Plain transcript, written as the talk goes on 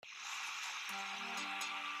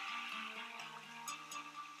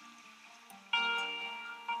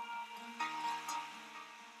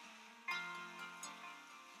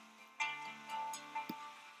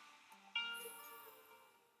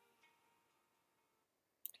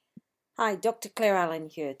Hi, Dr. Claire Allen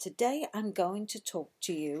here. Today I'm going to talk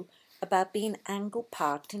to you about being angle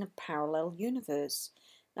parked in a parallel universe.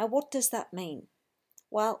 Now, what does that mean?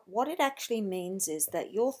 Well, what it actually means is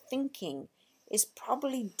that your thinking is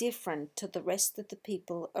probably different to the rest of the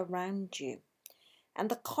people around you. And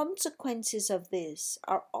the consequences of this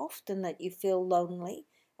are often that you feel lonely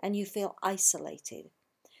and you feel isolated.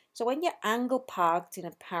 So when you're angle parked in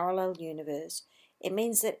a parallel universe, it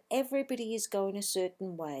means that everybody is going a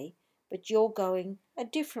certain way, but you're going a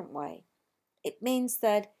different way. It means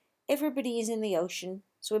that everybody is in the ocean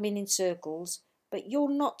swimming in circles, but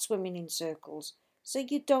you're not swimming in circles, so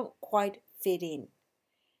you don't quite fit in.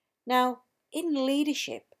 Now, in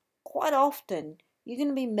leadership, quite often you're going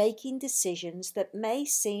to be making decisions that may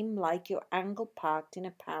seem like you're angle parked in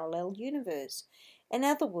a parallel universe. In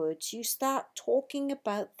other words, you start talking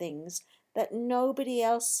about things that nobody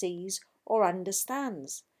else sees or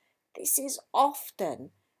understands. This is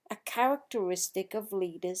often a characteristic of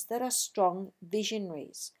leaders that are strong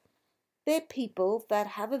visionaries. They're people that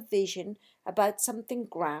have a vision about something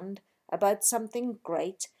grand, about something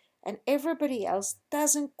great, and everybody else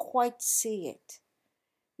doesn't quite see it.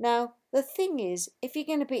 Now, the thing is, if you're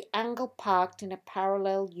going to be angle parked in a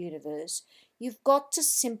parallel universe, you've got to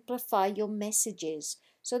simplify your messages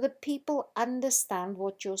so that people understand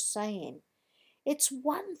what you're saying. It's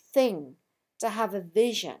one thing to have a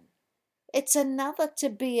vision, it's another to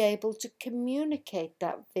be able to communicate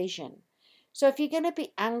that vision. So if you're going to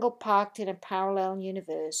be angle parked in a parallel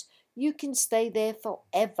universe, you can stay there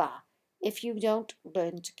forever if you don't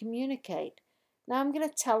learn to communicate. Now I'm going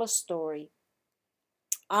to tell a story.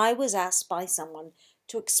 I was asked by someone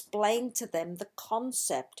to explain to them the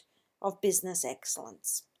concept of business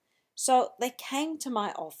excellence. So they came to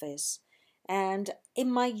my office, and in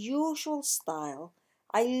my usual style,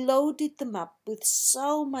 I loaded them up with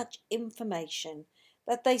so much information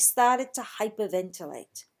that they started to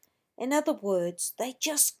hyperventilate. In other words, they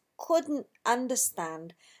just couldn't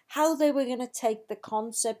understand how they were going to take the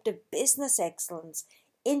concept of business excellence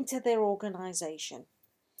into their organization.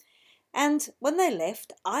 And when they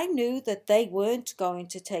left, I knew that they weren't going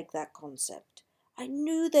to take that concept. I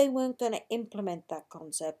knew they weren't going to implement that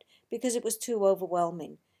concept because it was too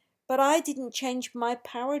overwhelming. But I didn't change my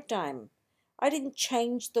paradigm. I didn't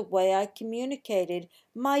change the way I communicated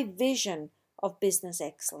my vision of business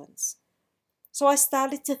excellence. So I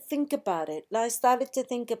started to think about it. I started to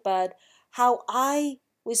think about how I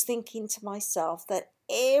was thinking to myself that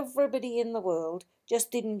everybody in the world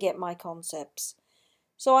just didn't get my concepts.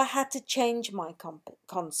 So I had to change my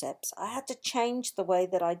concepts. I had to change the way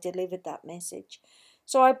that I delivered that message.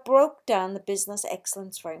 So I broke down the business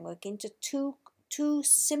excellence framework into two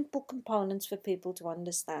simple components for people to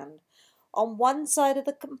understand. On one side of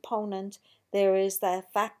the component, there is the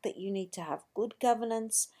fact that you need to have good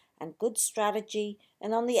governance and good strategy.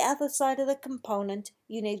 And on the other side of the component,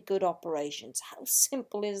 you need good operations. How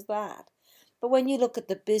simple is that? But when you look at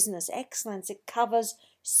the business excellence, it covers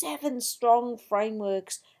 7 strong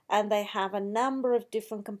frameworks and they have a number of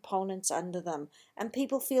different components under them. And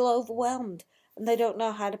people feel overwhelmed and they don't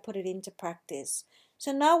know how to put it into practice.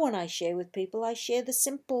 So now when I share with people, I share the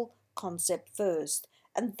simple concept first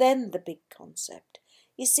and then the big concept.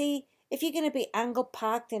 You see, if you're going to be angle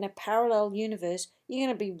parked in a parallel universe, you're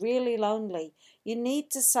going to be really lonely. You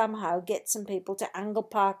need to somehow get some people to angle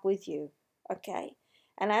park with you, okay?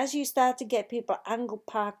 And as you start to get people angle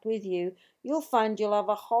parked with you, you'll find you'll have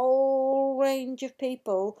a whole range of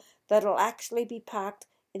people that'll actually be parked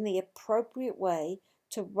in the appropriate way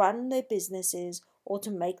to run their businesses or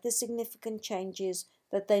to make the significant changes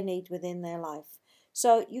that they need within their life.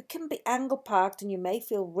 So you can be angle parked and you may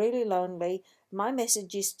feel really lonely. My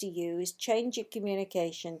message is to you is change your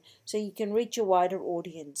communication so you can reach a wider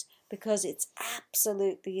audience because it's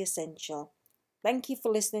absolutely essential. Thank you for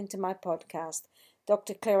listening to my podcast.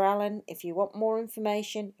 Dr. Claire Allen, if you want more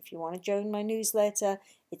information, if you want to join my newsletter,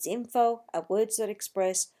 it's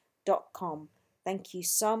info@words.express.com. Thank you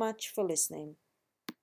so much for listening.